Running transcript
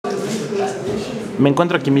Me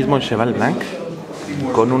encuentro aquí mismo en Cheval Blanc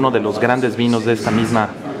con uno de los grandes vinos de esta misma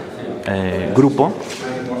grupo,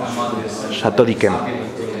 Château Yquem.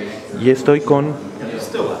 Y estoy con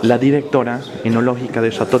la directora enológica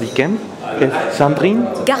de Château Yquem, que es Sandrine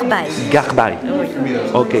Garbay.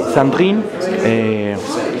 Okay, Sandrine,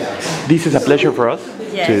 this is a pleasure for us.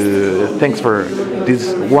 Yes. Thanks for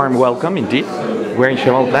this warm welcome indeed. We're in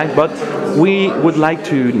Cheval Blanc, but we would like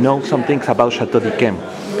to know some things about Château Yquem.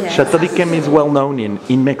 Yes. Château Yquem is well known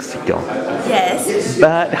in Mexico. Yes.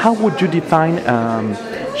 But how would you define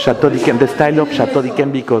Château Yquem, the style of Château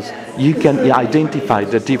Yquem, because you can identify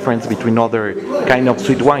the difference between other kind of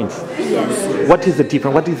sweet wines? Yes. What is the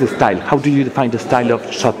difference? What is the style? How do you define the style of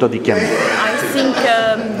Château Yquem? I think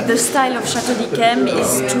the style of Château Yquem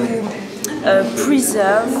is to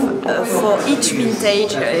preserve for each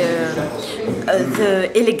vintage the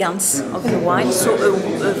elegance of the wine, so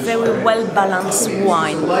a very well balanced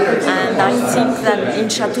wine. And I think that in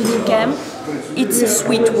Château Yquem it's a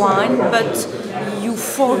sweet wine, but you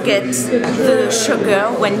forget the sugar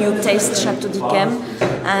when you taste Château Yquem,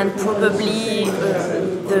 and probably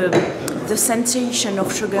the sensation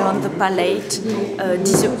of sugar on the palate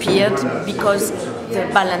disappeared because the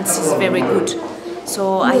balance is very good.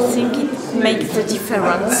 So I think it makes the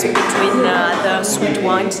difference between other sweet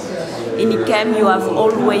wines. In Yquem you have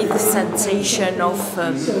always the sensation of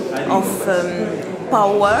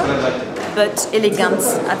power, but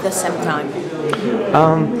elegance at the same time.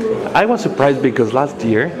 I was surprised because last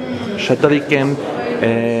year Château Yquem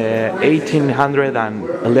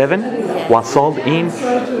 1811 was sold in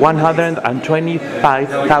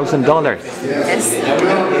 $125,000. Yes.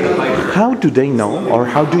 How do they know, or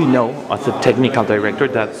how do you know as a technical director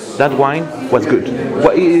that that wine was good?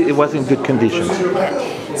 It was in good conditions? Yeah.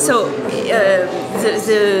 So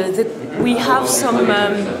we have some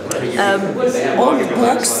old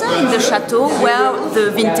books in the chateau where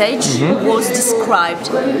the vintage was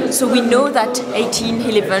described. So we know that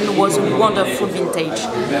 1811 was a wonderful vintage.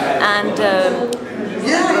 And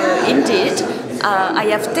indeed, I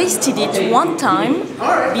have tasted it one time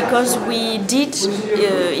because we did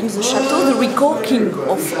in the chateau the recorking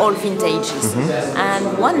of all vintages.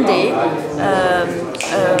 And one day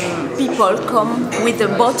people come with a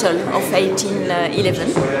bottle of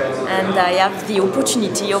 1811, and I have the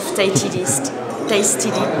opportunity of tasting it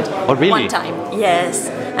one time. Yes,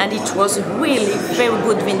 and it was really very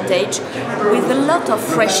good vintage with a lot of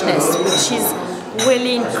freshness, which is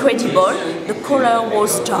really incredible. The color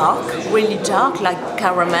was dark, really dark, like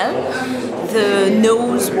caramel. The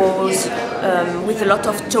nose was with a lot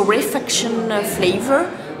of torrefaction flavor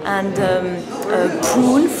and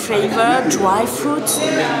prune flavor, dry fruits.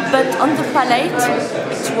 But on the palate,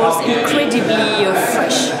 it was incredibly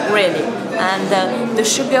fresh, really. And the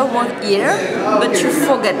sugar was here, but you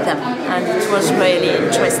forget them. And it was really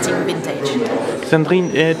interesting vintage.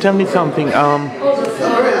 Sandrine, tell me something.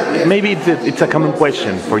 Maybe it's a common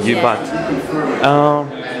question for you, but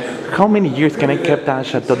how many years can I keep a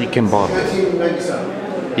Château Yquem bottle?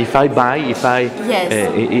 If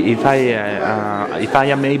I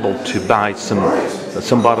am able to buy some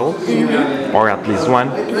bottles, or at least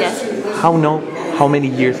one, yes. How many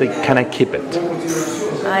years can I keep it?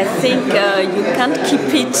 I think you can't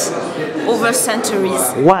keep it over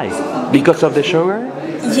centuries. Why? Because of the sugar?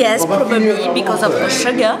 Yes, probably because of the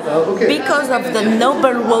sugar, because of the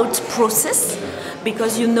noble rot process,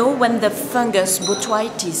 because you know when the fungus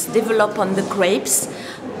botrytis develop on the grapes,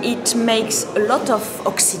 it makes a lot of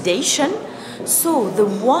oxidation, so the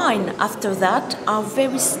wine after that are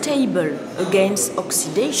very stable against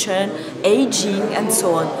oxidation, aging and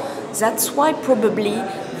so on. That's why probably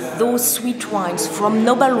those sweet wines from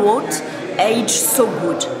noble rot age so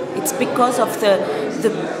good. It's because of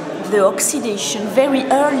the oxidation, very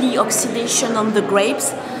early oxidation on the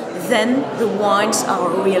grapes, then the wines are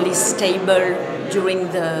really stable during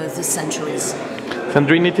the centuries.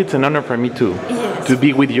 Sandrine, it's an honor for me to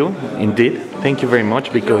be with you, indeed. Thank you very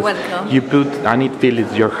much, because you put, and it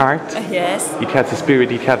fills your heart. Yes. It has a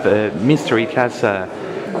spirit, it has a mystery, it has a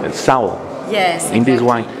soul in this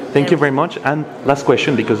wine. Thank you very much. And last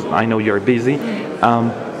question, because I know you're busy.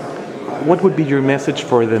 What would be your message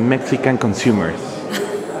for the Mexican consumers?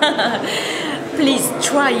 Please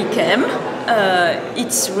try Yquem.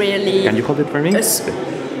 It's really... Can you hold it for me?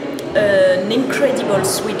 An incredible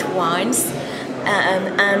sweet wines,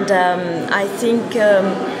 and I think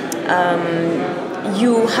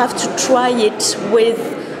you have to try it with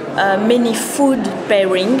many food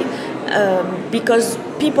pairing, because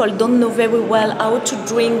people don't know very well how to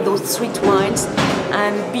drink those sweet wines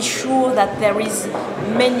and be sure that there is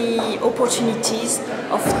many opportunities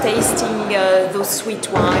of tasting those sweet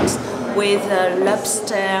wines with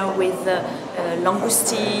lobster, with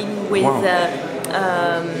langoustine, with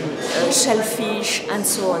shellfish and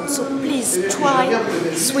so on. So please try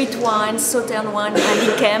sweet wine, Sauternes wine and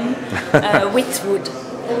Yquem with wood.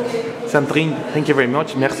 Sandrine, thank you very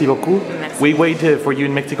much. Merci beaucoup. Merci. We wait for you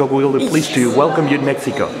in Mexico. We will be pleased to welcome you in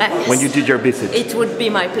Mexico when you do your visit. It would be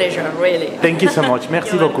my pleasure, really. Thank you so much.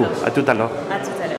 Merci beaucoup. À tout à l'heure.